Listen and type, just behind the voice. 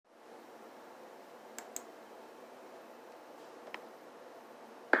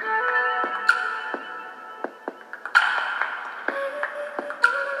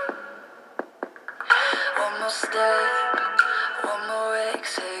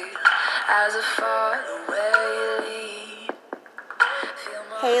as a father where you lead.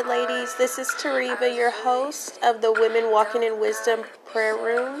 Hey ladies, this is Tariva, your host of the Women Walking in Wisdom Prayer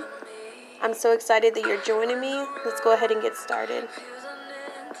Room. I'm so excited that you're joining me. Let's go ahead and get started.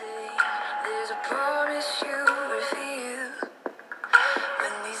 There's a promise you reveal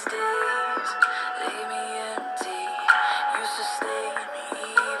when these days leave me empty. You sustain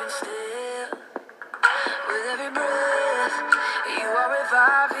me even still. With every breath, you are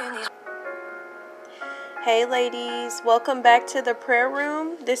reviving these. Hey ladies, welcome back to the prayer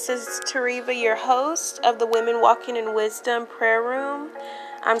room. This is Tariva, your host of the Women Walking in Wisdom Prayer Room.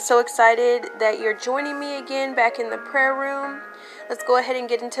 I'm so excited that you're joining me again back in the prayer room. Let's go ahead and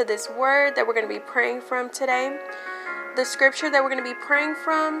get into this word that we're going to be praying from today. The scripture that we're going to be praying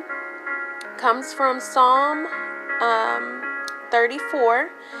from comes from Psalm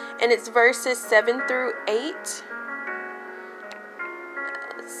 34, and it's verses 7 through 8.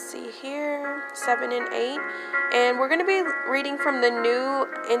 Let's see here, 7 and 8. And we're going to be reading from the New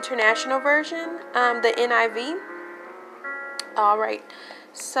International Version, the NIV. All right,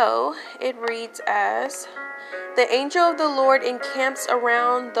 so it reads as, "The angel of the Lord encamps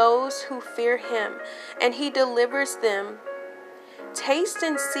around those who fear him, and he delivers them. Taste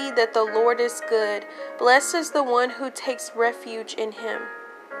and see that the Lord is good. Blessed is the one who takes refuge in him."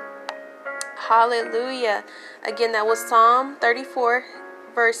 Hallelujah. Again, that was Psalm 34,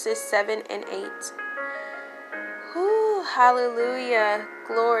 verses 7 and 8. Whew, hallelujah.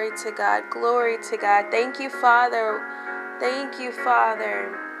 Glory to God. Glory to God. Thank you, Father. Thank you,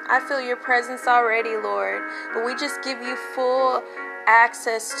 Father. I feel your presence already, Lord. But we just give you full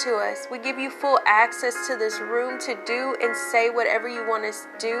access to us. We give you full access to this room to do and say whatever you want us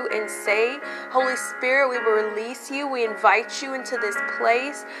to do and say. Holy Spirit, we release you. We invite you into this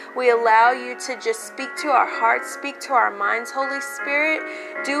place. We allow you to just speak to our hearts, speak to our minds. Holy Spirit,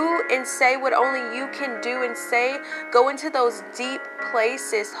 do and say what only you can do and say. Go into those deep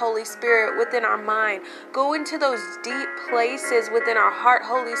places, Holy Spirit, within our mind. Go into those deep places within our heart,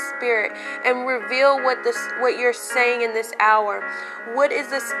 Holy Spirit, and reveal what you're saying in this hour. What is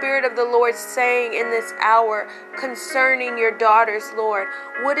the Spirit of the Lord saying in this hour concerning your daughters, Lord?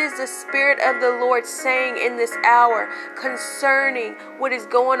 What is the Spirit of the Lord saying in this hour concerning what is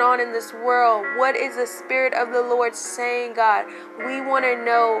going on in this world? What is the Spirit of the Lord saying, God? We want to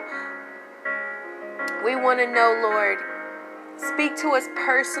know. We want to know, Lord. Speak to us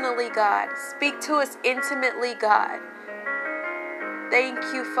personally, God. Speak to us intimately, God.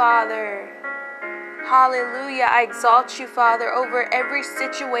 Thank you, Father. Hallelujah. I exalt you, Father, over every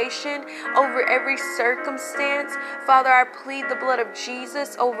situation, over every circumstance. Father, I plead the blood of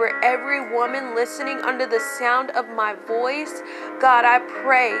Jesus over every woman listening under the sound of my voice. God, I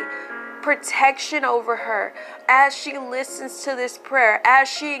pray protection over her as she listens to this prayer, as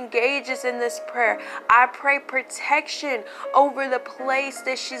she engages in this prayer. I pray protection over the place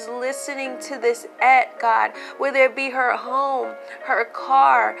that she's listening to this at, God, whether it be her home, her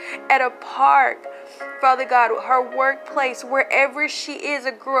car, at a park, Father God, her workplace, wherever she is,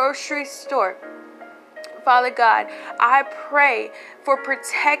 a grocery store. Father God, I pray for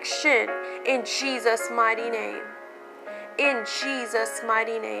protection in Jesus' mighty name. In Jesus'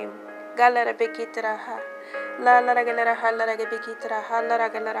 mighty name. Galara bekitaraha. La la galaraha la bekitaraha la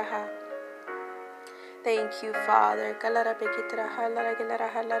galaraha. Thank you, Father. Galara bekitaraha la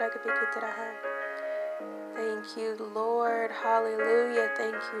galaraha la bekitaraha. Thank you, Lord. Hallelujah.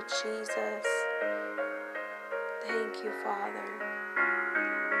 Thank you, Jesus. Thank you, Father.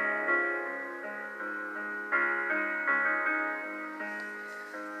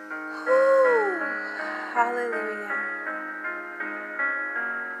 Whew. Hallelujah.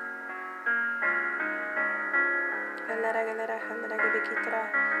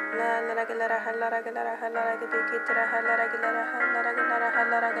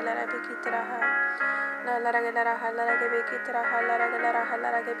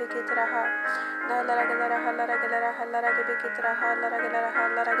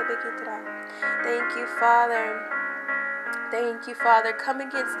 Thank you, Father. Thank you, Father. Come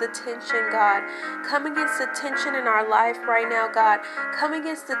against the tension, God. Come against the tension in our life right now, God. Come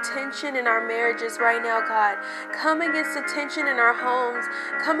against the tension in our marriages right now, God. Come against the tension in our homes.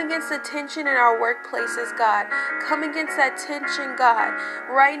 Come against the tension in our workplaces, God. Come against that tension, God.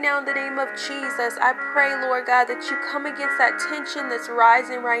 Right now, in the name of Jesus, I pray, Lord God, that you come against that tension that's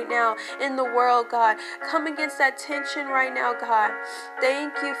rising right now in the world, God. Come against that tension right now, God.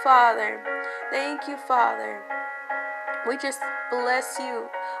 Thank you, Father. Thank you, Father. We just bless you.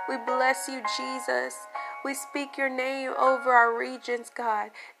 We bless you, Jesus. We speak your name over our regions,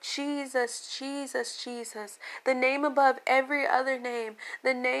 God. Jesus, Jesus, Jesus. The name above every other name.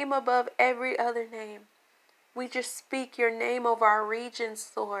 The name above every other name. We just speak your name over our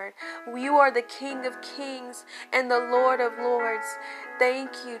regions, Lord. You are the King of Kings and the Lord of Lords.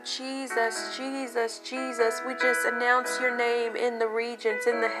 Thank you, Jesus, Jesus, Jesus. We just announce your name in the regions,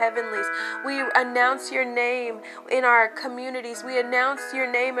 in the heavenlies. We announce your name in our communities. We announce your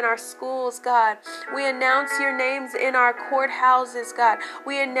name in our schools, God. We announce your names in our courthouses, God.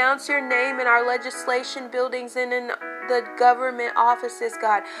 We announce your name in our legislation buildings and in the government offices,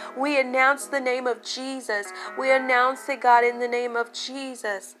 God. We announce the name of Jesus. We announce it, God, in the name of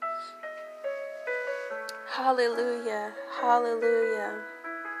Jesus. Hallelujah. Hallelujah.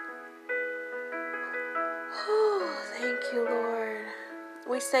 Whew, thank you, Lord.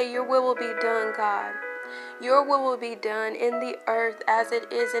 We say your will be done, God. Your will be done in the earth as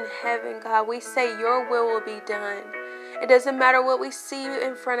it is in heaven, God. We say your will be done. It doesn't matter what we see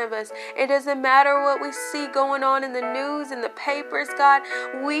in front of us. It doesn't matter what we see going on in the news, in the papers, God.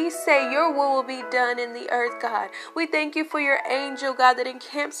 We say your will be done in the earth, God. We thank you for your angel, God, that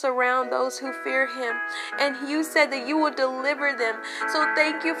encamps around those who fear him. And you said that you will deliver them. So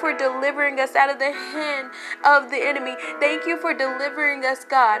thank you for delivering us out of the hand of the enemy. Thank you for delivering us,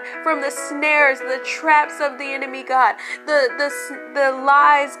 God, from the snares, the traps of the enemy, God. The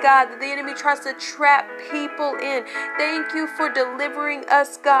lies, God, that the enemy tries to trap people in. Thank you for delivering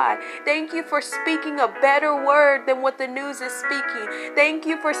us, God. Thank you for speaking a better word than what the news is speaking. Thank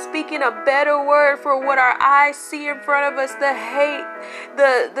you for speaking a better word for what our eyes see in front of us, the hate,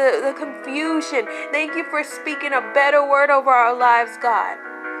 the confusion. Thank you for speaking a better word over our lives, God.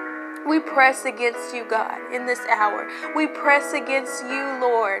 We press against you, God, in this hour. We press against you,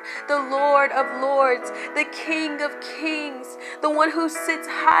 Lord, the Lord of Lords, the King of Kings, the one who sits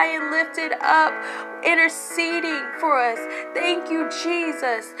high and lifted up, interceding for us. Thank you,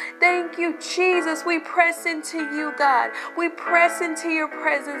 Jesus. Thank you, Jesus. We press into you, God. We press into your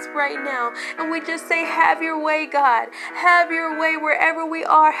presence right now. And we just say, have your way, God. Have your way wherever we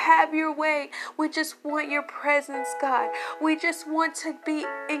are. Have your way. We just want your presence, God. We just want to be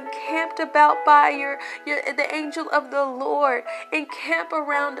encamped about by the angel of the Lord. Encamp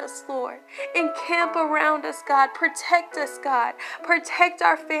around us, Lord. Encamp around us, God. Protect us, God. Protect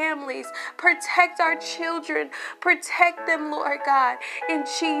our families. Protect our children. Protect them, Lord God, in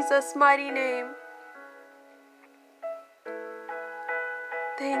Jesus' mighty name.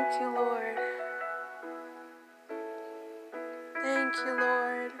 Thank you, Lord. Thank you,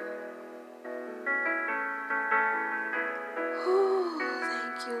 Lord. Ooh,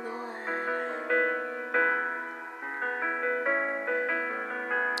 thank you, Lord.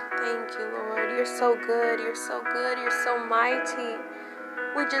 Thank you, Lord. You're so good. You're so good. You're so mighty.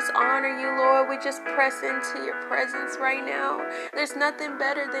 We just honor you, Lord. We just press into your presence right now. There's nothing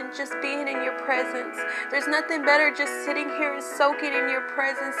better than just being in your presence. There's nothing better just sitting here and soaking in your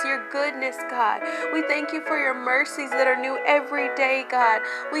presence, your goodness, God. We thank you for your mercies that are new every day, God.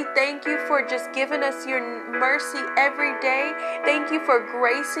 We thank you for just giving us your mercy every day. Thank you for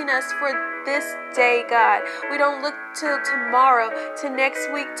gracing us for this day, God. We don't look till tomorrow, to next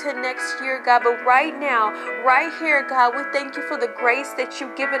week, to next year, God. But right now, right here, God, we thank you for the grace that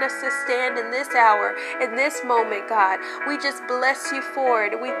you've given us to stand in this hour, in this moment, God. We just bless you for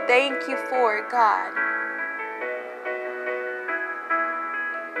it. We thank you for it, God.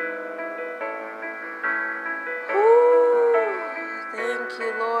 Whew. Thank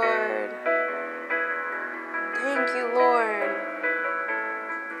you, Lord. Thank you, Lord.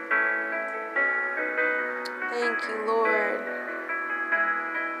 Thank you, Lord.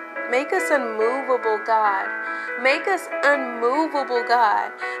 Make us unmovable, God. Make us unmovable,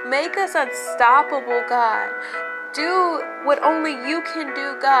 God. Make us unstoppable, God. Do what only you can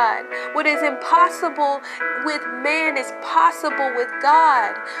do, God. What is impossible with man is possible with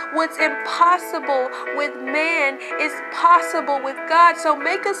God. What's impossible with man is possible with God. So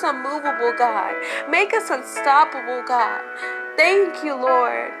make us unmovable, God. Make us unstoppable, God. Thank you,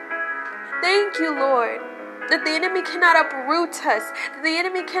 Lord. Thank you, Lord. That the enemy cannot uproot us. That the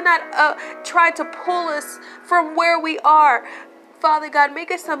enemy cannot try to pull us from where we are. Father God, make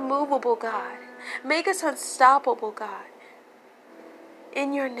us unmovable, God. Make us unstoppable, God.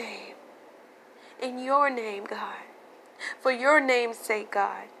 In your name. In your name, God. For your name's sake,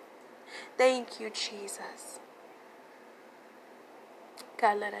 God. Thank you, Jesus.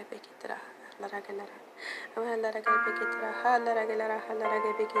 God, let I make it.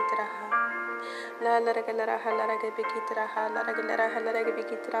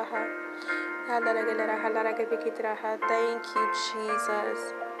 Thank you,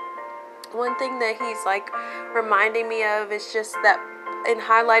 Jesus. one thing that he's like reminding me of is just that, and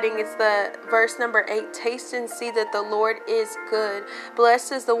highlighting, is the verse number 8, taste and see that the Lord is good.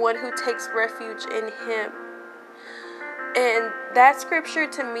 Blessed is the one who takes refuge in him. And that scripture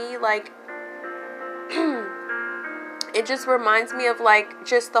to me, like, it just reminds me of like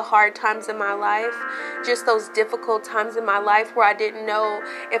just the hard times in my life, just those difficult times in my life where I didn't know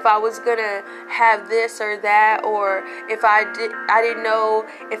if I was gonna have this or that, or if I didn't know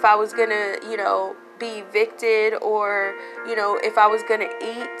if I was gonna, be evicted, or, if I was gonna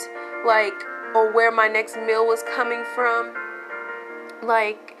eat, like, or where my next meal was coming from.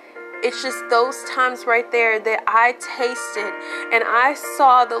 Like, it's just those times right there that I tasted and I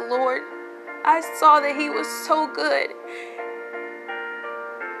saw the Lord. I saw that he was so good.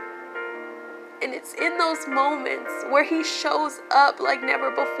 And it's in those moments where he shows up like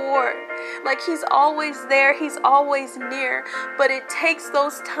never before. Like, he's always there, he's always near. But it takes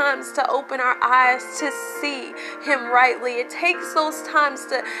those times to open our eyes to see him rightly. It takes those times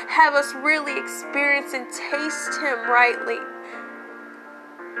to have us really experience and taste him rightly.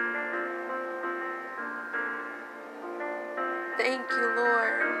 Thank you,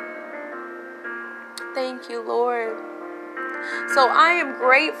 Lord. Thank you, Lord. So I am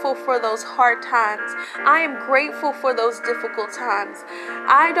grateful for those hard times. I am grateful for those difficult times.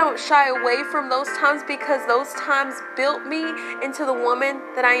 I don't shy away from those times because those times built me into the woman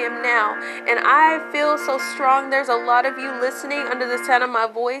that I am now. And I feel so strong. There's a lot of you listening under the sound of my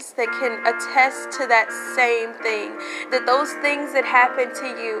voice that can attest to that same thing. That those things that happened to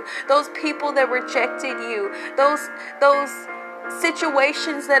you, those people that rejected you, those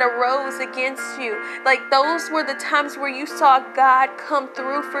situations that arose against you, like, those were the times where you saw God come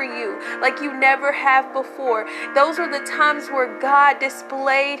through for you like you never have before. Those were the times where God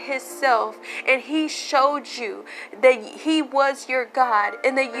displayed himself and he showed you that he was your God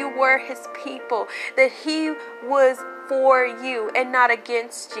and that you were his people, that he was for you and not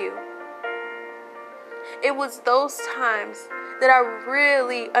against you. It was those times that I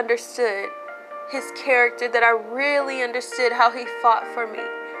really understood his character, that I really understood how he fought for me,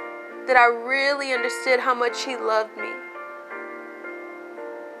 that I really understood how much he loved me.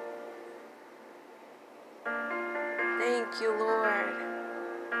 Thank you,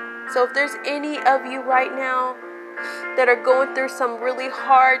 Lord. So if there's any of you right now that are going through some really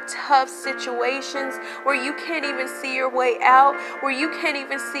hard, tough situations where you can't even see your way out, where you can't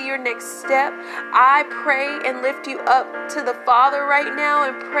even see your next step, I pray and lift you up to the Father right now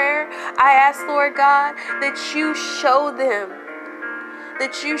in prayer. I ask, Lord God, that you show them.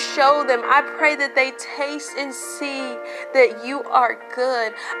 That you show them. I pray that they taste and see that you are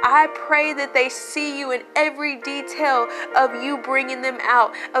good. I pray that they see you in every detail of you bringing them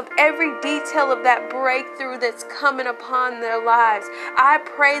out, of every detail of that breakthrough that's coming upon their lives. I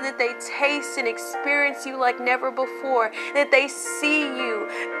pray that they taste and experience you like never before, that they see you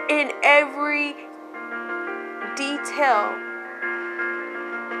in every detail.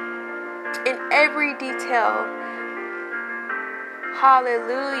 In every detail.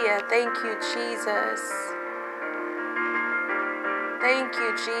 Hallelujah. Thank you, Jesus. Thank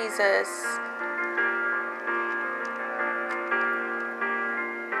you, Jesus.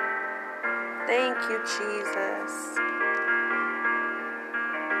 Thank you, Jesus.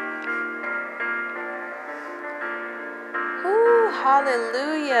 Ooh,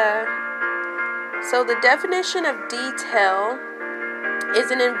 hallelujah. So the definition of detail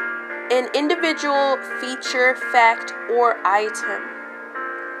is an individual feature, fact, or item.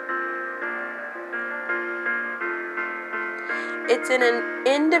 It's an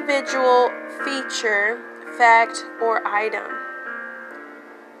individual feature, fact, or item.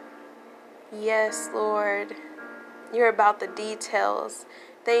 Yes, Lord. You're about the details.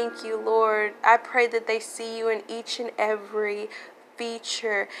 Thank you, Lord. I pray that they see you in each and every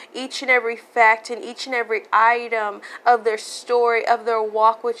feature, each and every fact, and each and every item of their story, of their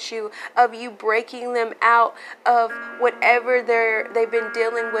walk with you, of you breaking them out of whatever they've been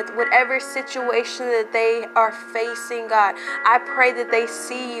dealing with, whatever situation that they are facing, God. I pray that they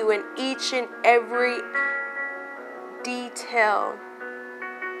see you in each and every detail,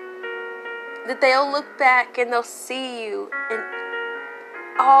 that they'll look back and they'll see you in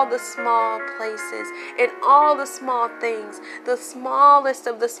all the small places, in all the small things, the smallest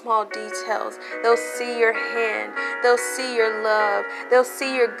of the small details. They'll see your hand. They'll see your love. They'll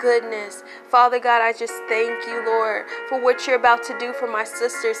see your goodness. Father God, I just thank you, Lord, for what you're about to do for my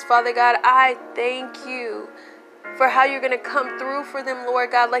sisters. Father God, I thank you for how you're going to come through for them,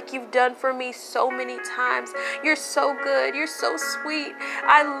 Lord God, like you've done for me so many times. You're so good. You're so sweet.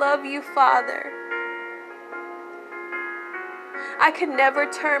 I love you, Father. I can never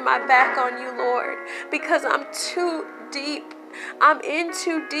turn my back on you, Lord, because I'm too deep. I'm in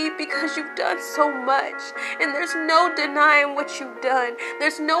too deep because you've done so much. And there's no denying what you've done.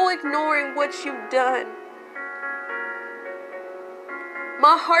 There's no ignoring what you've done.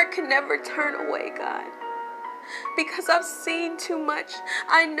 My heart can never turn away, God, because I've seen too much.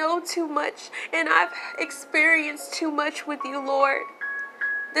 I know too much. And I've experienced too much with you, Lord,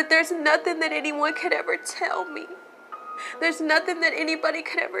 that there's nothing that anyone could ever tell me. There's nothing that anybody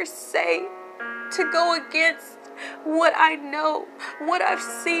could ever say to go against what I know, what I've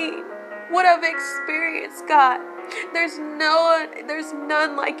seen, what I've experienced, God. There's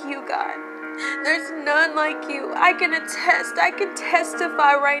none like you, God. There's none like you. I can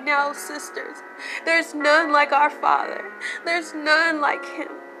testify right now, sisters. There's none like our Father. There's none like him.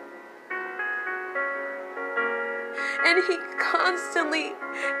 And he constantly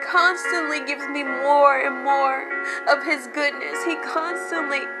gives me more and more of his goodness. He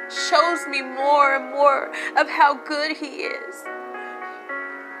constantly shows me more and more of how good he is.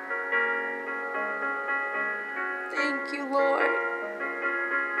 Thank you, Lord.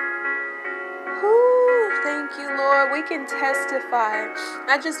 Whew, thank you, Lord. We can testify.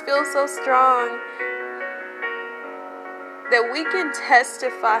 I just feel so strong that we can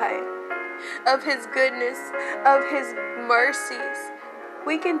testify of his goodness, of his mercies.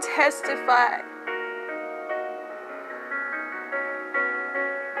 We can testify.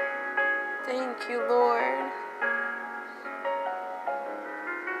 Thank you, Lord.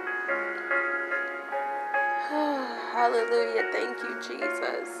 Hallelujah. Thank you,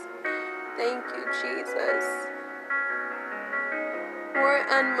 Jesus. Thank you, Jesus. We're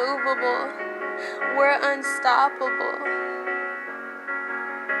unmovable. We're unstoppable.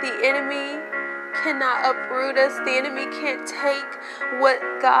 The enemy cannot uproot us. The enemy can't take what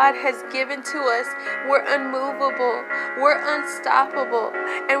God has given to us. We're unmovable. We're unstoppable.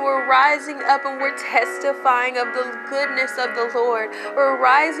 And we're rising up and we're testifying of the goodness of the Lord. We're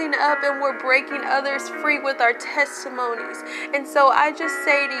rising up and we're breaking others free with our testimonies. And so I just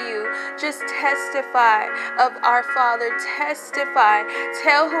say to you, just testify of our Father. Testify.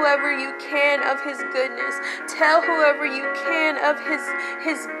 Tell whoever you can of his goodness. Tell whoever you can of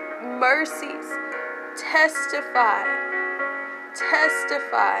his mercies. Testify.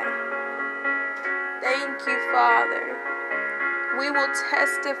 Testify. Thank you, Father. We will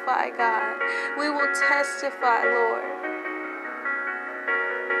testify, God. We will testify, Lord.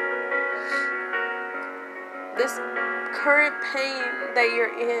 This current pain that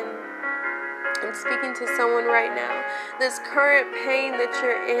you're in, I'm speaking to someone right now. This current pain that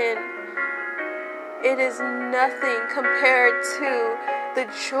you're in, it is nothing compared to the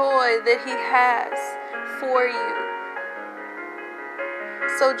joy that he has for you.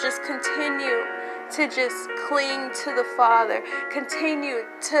 So just continue to just cling to the Father. Continue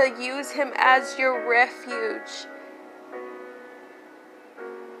to use him as your refuge.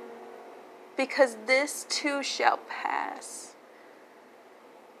 Because this too shall pass.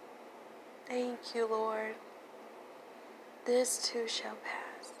 Thank you, Lord. This too shall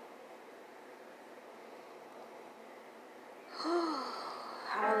pass.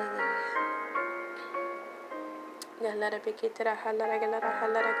 Hallelujah. Galara bikitira halara galara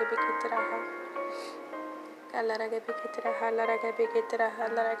halara bikitira ha. Galara bikitira halara bikitira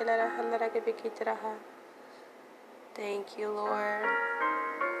halara galara halara bikitira ha. Thank you, Lord.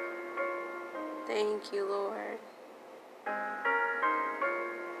 Thank you, Lord.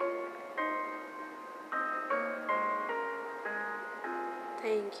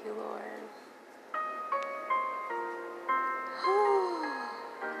 Thank you, Lord.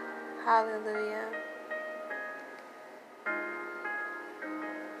 Hallelujah.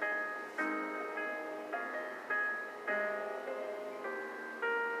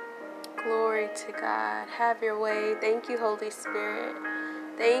 Glory to God. Have your way. Thank you, Holy Spirit.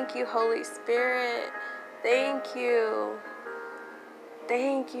 Thank you, Holy Spirit. Thank you.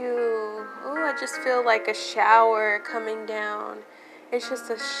 Thank you. Oh, I just feel like a shower coming down. It's just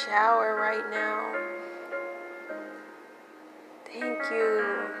a shower right now. Thank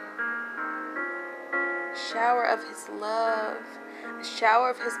you. A shower of his love. A shower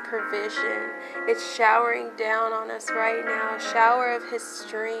of his provision. It's showering down on us right now. A shower of his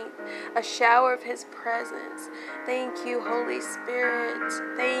strength. A shower of his presence. Thank you, Holy Spirit.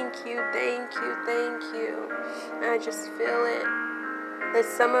 Thank you, thank you, thank you. And I just feel it. That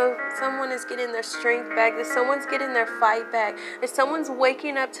someone is getting their strength back, that someone's getting their fight back, that someone's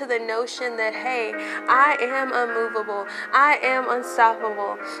waking up to the notion that, hey, I am unmovable, I am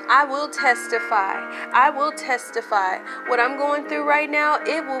unstoppable, I will testify, I will testify. What I'm going through right now,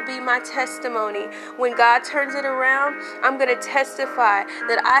 it will be my testimony. When God turns it around, I'm going to testify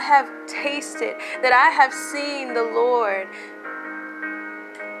that I have tasted, that I have seen the Lord.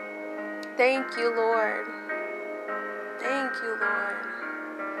 Thank you, Lord. Thank you, Lord.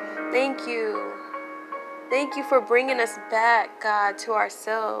 Thank you. Thank you for bringing us back, God, to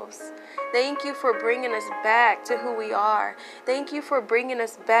ourselves. Thank you for bringing us back to who we are. Thank you for bringing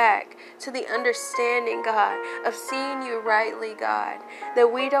us back to the understanding, God, of seeing you rightly, God.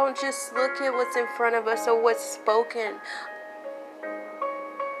 That we don't just look at what's in front of us or what's spoken,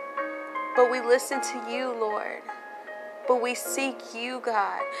 but we listen to you, Lord. But we seek you,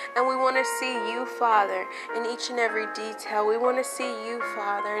 God, and we want to see you, Father, in each and every detail. We want to see you,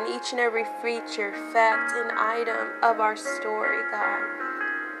 Father, in each and every feature, fact, and item of our story, God.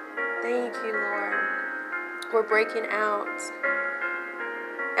 Thank you, Lord. We're breaking out,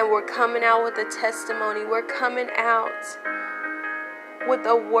 and we're coming out with a testimony. We're coming out with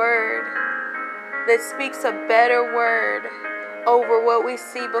a word that speaks a better word over what we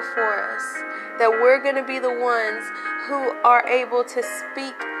see before us. That we're going to be the ones who are able to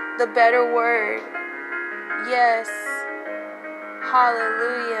speak the better word. Yes.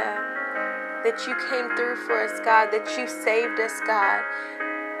 Hallelujah. That you came through for us, God. That you saved us, God.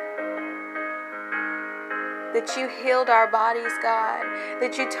 That you healed our bodies, God.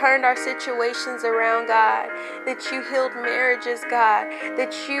 That you turned our situations around, God. That you healed marriages, God.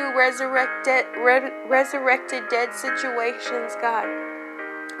 That you resurrected dead situations, God.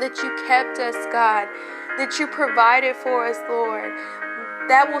 That you kept us, God. That you provided for us, Lord.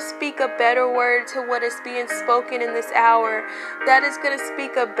 That will speak a better word to what is being spoken in this hour. That is going to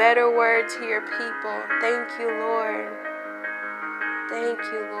speak a better word to your people. Thank you, Lord. Thank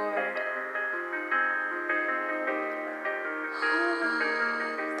you, Lord.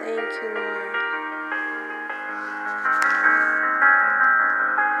 Thank you, Lord.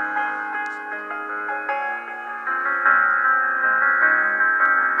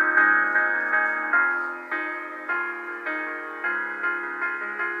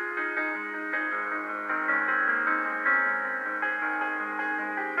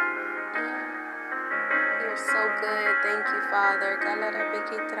 You're so good. Thank you, Father.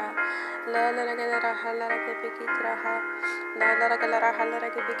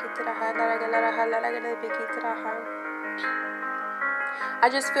 I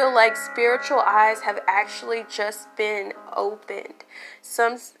just feel like spiritual eyes have actually just been opened.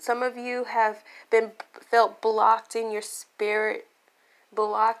 Some of you have felt blocked in your spirit,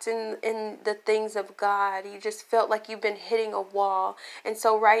 blocked in the things of God. You just felt like you've been hitting a wall. And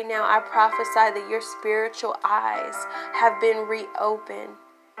so right now I prophesy that your spiritual eyes have been reopened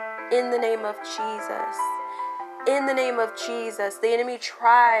in the name of Jesus. In the name of Jesus. The enemy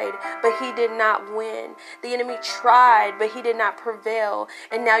tried, but he did not win. The enemy tried, but he did not prevail.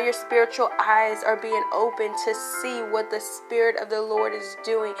 And now your spiritual eyes are being opened to see what the Spirit of the Lord is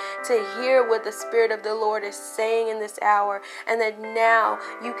doing, to hear what the Spirit of the Lord is saying in this hour. And that now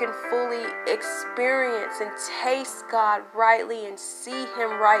you can fully experience and taste God rightly and see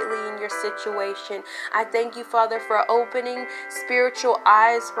Him rightly in your situation. I thank you, Father, for opening spiritual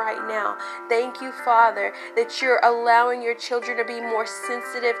eyes right now. Thank you, Father, that you're allowing your children to be more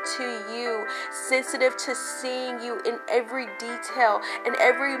sensitive to you, sensitive to seeing you in every detail, in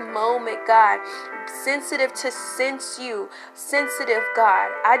every moment, God, sensitive to sense you, sensitive, God.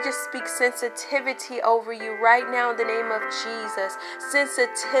 I just speak sensitivity over you right now in the name of Jesus.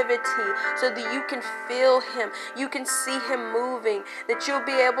 Sensitivity so that you can feel Him, you can see Him moving, that you'll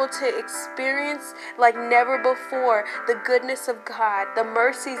be able to experience like never before the goodness of God, the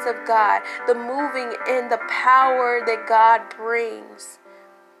mercies of God, the moving in the power that God brings.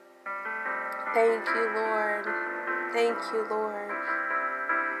 Thank you, Lord. Thank you, Lord.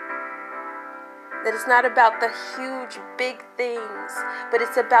 That it's not about the huge, big things, but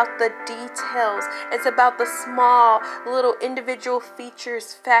it's about the details. It's about the small, little individual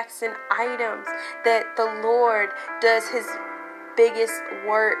features, facts, and items that the Lord does His biggest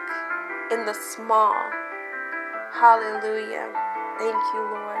work in the small. Hallelujah. Thank you,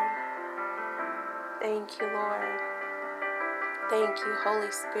 Lord. Thank you, Lord. Thank you,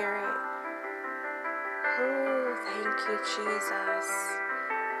 Holy Spirit. Oh, thank you, Jesus.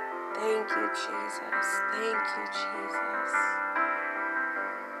 Thank you, Jesus. Thank you, Jesus.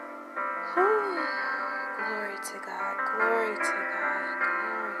 Oh, glory to God. Glory to God.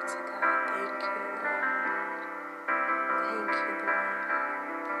 Glory to God. Thank you, Lord. Thank you, Lord.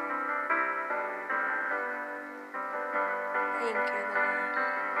 Thank you, Lord.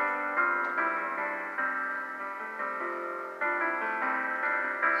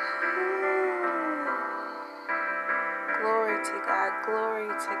 Glory to God, glory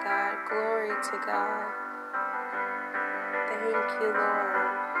to God, glory to God. Thank you,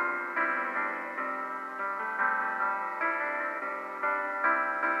 Lord.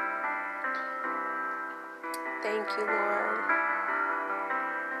 Thank you, Lord.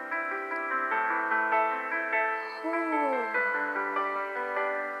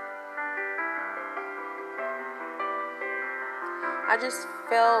 I just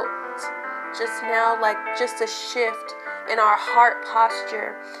felt just now like just a shift in our heart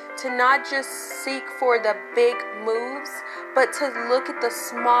posture to not just seek for the big moves, but to look at the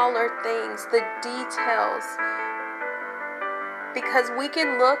smaller things, the details. Because we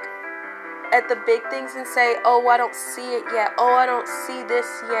can look at the big things and say, oh, I don't see it yet. Oh, I don't see this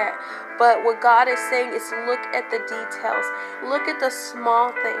yet. But what God is saying is look at the details. Look at the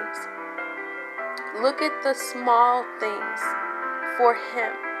small things. Look at the small things for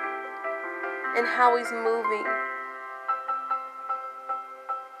Him and how He's moving.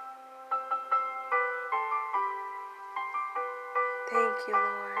 Thank you,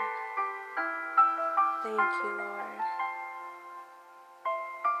 Lord. Thank you, Lord.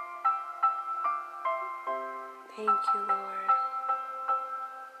 Thank you, Lord.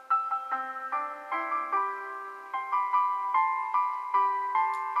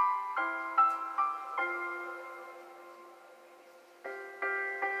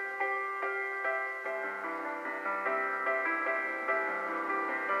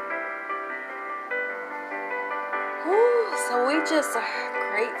 So we just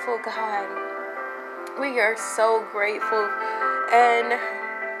are grateful, God. We are so grateful. And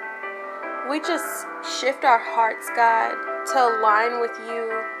we just shift our hearts, God, to align with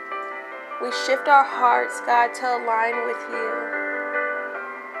you. We shift our hearts, God, to align with you.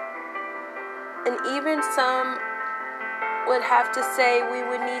 And even some would have to say we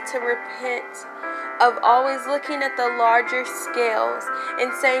would need to repent of always looking at the larger scales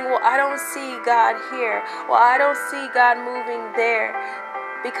and saying, well, I don't see God here. Well, I don't see God moving there,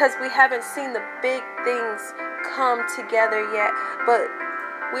 because we haven't seen the big things come together yet. But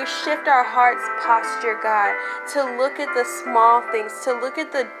we shift our heart's posture, God, to look at the small things, to look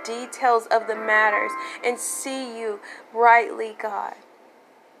at the details of the matters and see you rightly, God.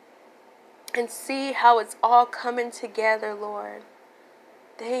 And see how it's all coming together, Lord.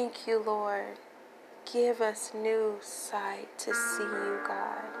 Thank you, Lord. Give us new sight to see you,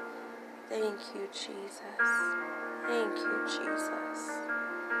 God. Thank you, Jesus. Thank you, Jesus.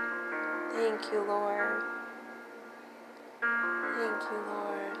 Thank you, Lord. Thank you,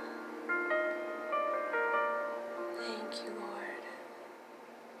 Lord. Thank you, Lord.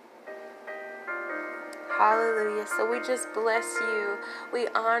 Hallelujah. So we just bless you. We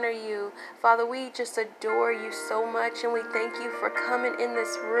honor you. Father, we just adore you so much, and we thank you for coming in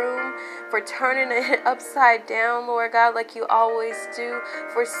this room, for turning it upside down, Lord God, like you always do,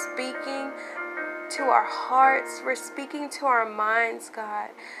 for speaking to our hearts, for speaking to our minds, God,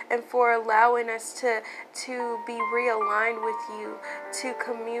 and for allowing us to be realigned with you, to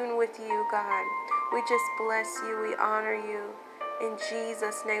commune with you, God. We just bless you. We honor you. In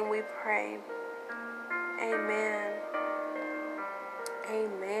Jesus' name we pray. Amen.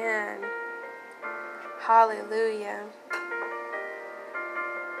 Amen. Hallelujah.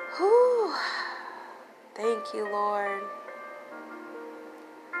 Whew. Thank you, Lord.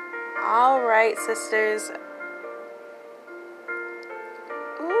 All right, sisters.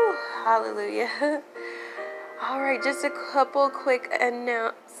 Ooh, hallelujah. All right, just a couple quick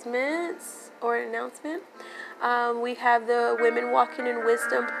announcements or announcement. We have the Women Walking in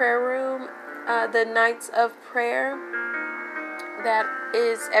Wisdom prayer room, the Nights of Prayer. That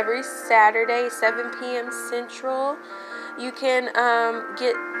is every Saturday, 7 p.m. Central. You can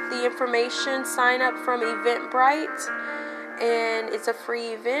get the information, sign up from Eventbrite, and it's a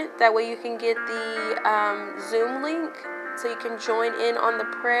free event. That way you can get the Zoom link so you can join in on the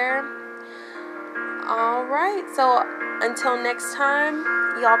prayer. All right, so until next time,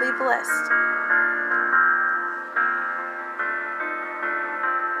 y'all be blessed.